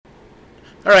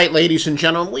All right, ladies and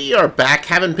gentlemen, we are back.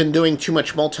 Haven't been doing too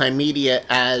much multimedia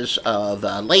as of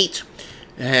late.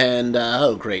 And,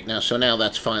 oh, great. Now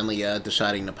that's finally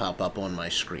deciding to pop up on my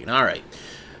screen. All right.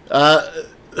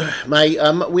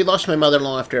 We lost my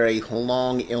mother-in-law after a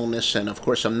long illness, and of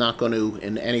course I'm not going to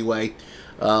in any way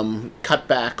cut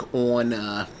back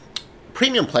on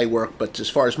premium play work, but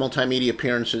as far as multimedia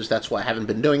appearances, that's why I haven't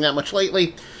been doing that much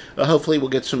lately. Hopefully we'll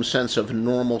get some sense of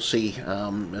normalcy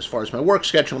as far as my work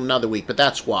schedule another week, but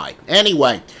that's why.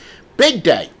 Anyway, big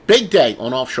day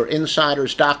on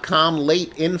offshoreinsiders.com,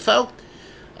 late info.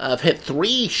 I've hit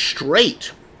 3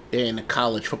 straight in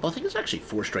college football. I think it's actually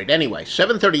 4 straight. Anyway,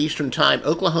 7:30 Eastern Time,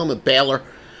 Oklahoma Baylor.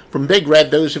 From Big Red,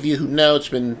 those of you who know, it's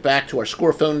been back to our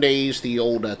score phone days, the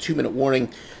old 2-minute warning.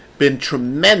 Been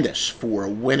tremendous for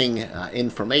winning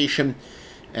information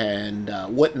and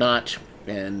whatnot.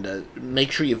 And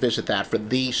make sure you visit that for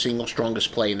the single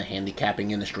strongest play in the handicapping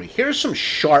industry. Here's some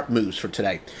sharp moves for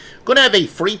today. Going to have a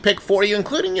free pick for you,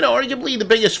 including, arguably the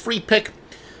biggest free pick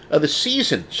of the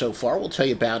season so far. We'll tell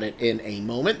you about it in a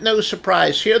moment. No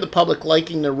surprise here, the public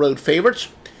liking their road favorites.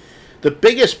 The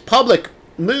biggest public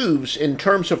moves in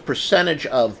terms of percentage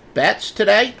of bets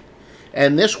today,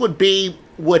 and this would be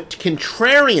what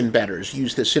contrarian bettors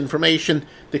use this information.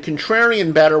 The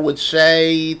contrarian bettor would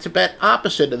say to bet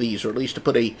opposite of these, or at least to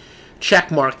put a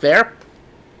check mark there.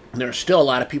 There are still a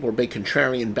lot of people who are big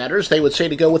contrarian bettors. They would say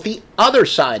to go with the other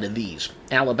side of these.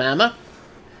 Alabama,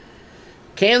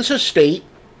 Kansas State,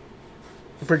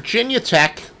 Virginia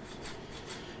Tech,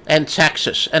 and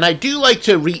Texas. And I do like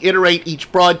to reiterate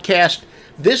each broadcast,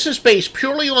 this is based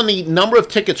purely on the number of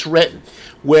tickets written,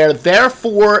 where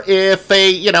therefore if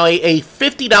a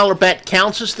 $50 bet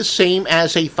counts as the same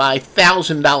as a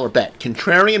 $5,000 bet.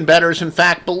 Contrarian bettors, in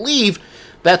fact, believe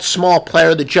that small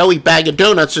player, the Joey Bag of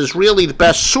Donuts, is really the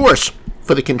best source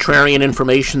for the contrarian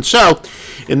information. So,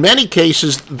 in many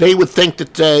cases, they would think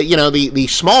that the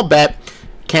small bet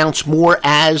counts more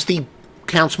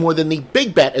than the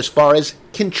big bet as far as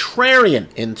contrarian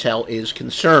intel is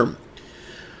concerned.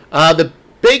 The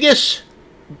biggest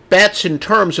bets in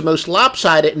terms of most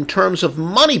lopsided in terms of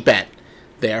money bet,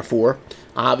 therefore,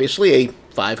 obviously a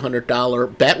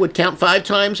 $500 bet would count 5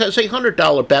 times as a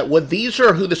 $100 bet. Well, these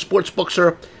are who the sports books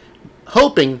are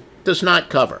hoping does not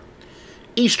cover.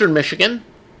 Eastern Michigan,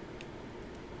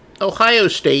 Ohio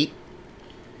State,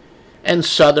 and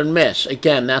Southern Miss.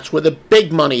 Again, that's where the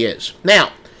big money is.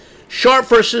 Now, sharp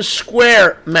versus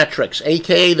square metrics,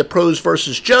 a.k.a. the pros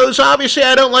versus Joes. Obviously,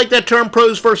 I don't like that term,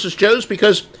 pros versus Joes,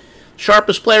 because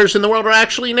sharpest players in the world are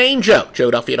actually named Joe.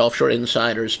 Joe Duffy at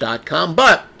offshoreinsiders.com.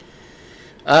 But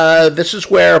this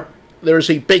is where there's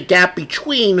a big gap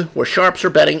between where sharps are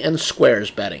betting and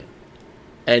squares betting.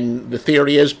 And the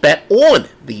theory is bet on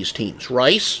these teams.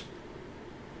 Rice,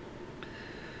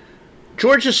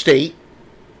 Georgia State,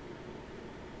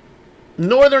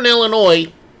 Northern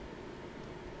Illinois,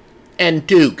 and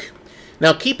Duke.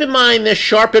 Now keep in mind this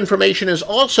sharp information is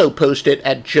also posted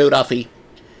at joeduffy.net.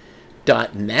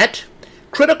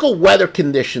 Critical weather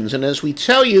conditions, and as we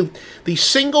tell you, the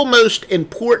single most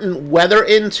important weather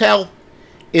intel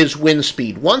is wind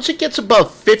speed. Once it gets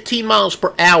above 15 miles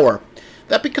per hour,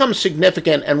 that becomes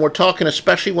significant, and we're talking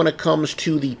especially when it comes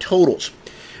to the totals.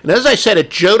 And as I said, at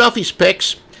Joe Duffy's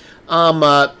Picks,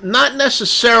 not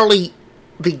necessarily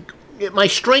my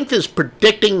strength is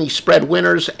predicting the spread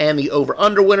winners and the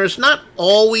over-under winners, not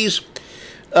always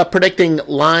predicting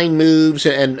line moves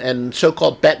and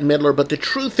so-called bet middler, but the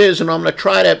truth is, and I'm going to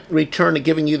try to return to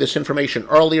giving you this information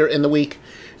earlier in the week,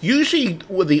 usually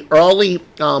with the early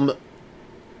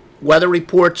weather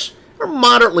reports are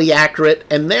moderately accurate,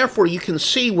 and therefore you can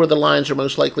see where the lines are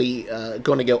most likely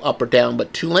going to go up or down.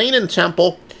 But Tulane and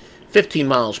Temple, 15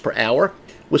 miles per hour.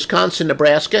 Wisconsin,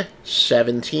 Nebraska,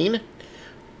 17.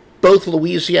 Both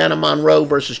Louisiana Monroe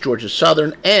versus Georgia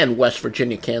Southern and West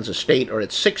Virginia Kansas State are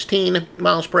at 16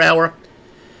 miles per hour.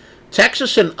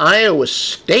 Texas and Iowa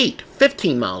State,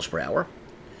 15 miles per hour.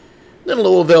 Then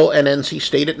Louisville and NC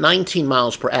State at 19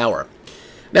 miles per hour.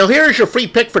 Now here's your free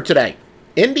pick for today.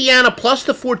 Indiana plus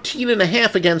the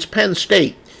 14.5 against Penn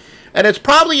State. And it's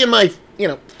probably in my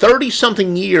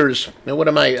 30-something years. Now, what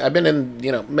am I? I've been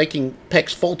in, making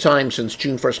picks full-time since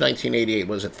June 1st, 1988.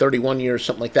 Was it 31 years,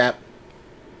 something like that?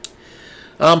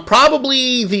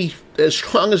 Probably as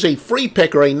strong as a free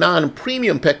pick or a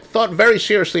non-premium pick. Thought very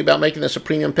seriously about making this a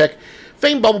premium pick.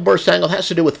 Famed bubble burst angle has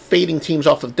to do with fading teams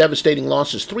off of devastating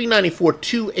losses.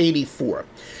 394-284.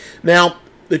 Now,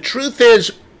 the truth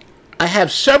is, I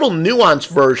have several nuanced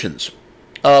versions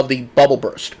of the bubble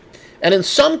burst. And in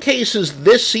some cases,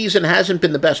 this season hasn't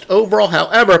been the best overall.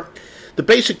 However, the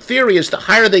basic theory is the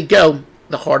higher they go,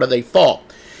 the harder they fall.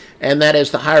 And that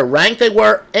is the higher ranked they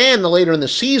were, and the later in the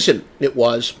season it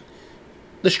was,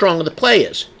 the stronger the play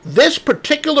is. This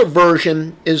particular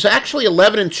version is actually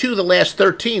 11-2 the last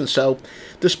 13, so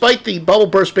despite the bubble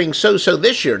burst being so-so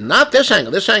this year, not this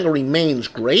angle. This angle remains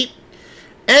great.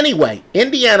 Anyway,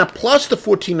 Indiana plus the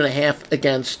 14.5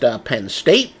 against Penn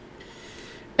State.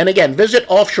 And again, visit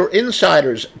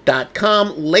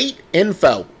offshoreinsiders.com. Late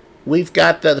info. We've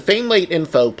got the famed late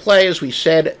info play, as we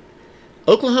said,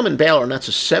 Oklahoma and Baylor, and that's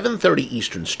a 7:30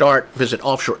 Eastern start. Visit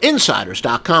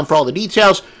offshoreinsiders.com for all the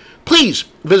details. Please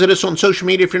visit us on social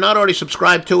media if you're not already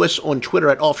subscribed to us on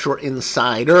Twitter at Offshore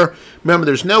Insider. Remember,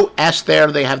 there's no S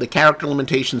there. They have the character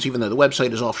limitations, even though the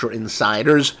website is Offshore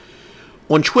Insiders.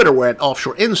 On Twitter, we're at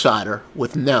Offshore Insider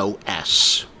with no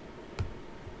S.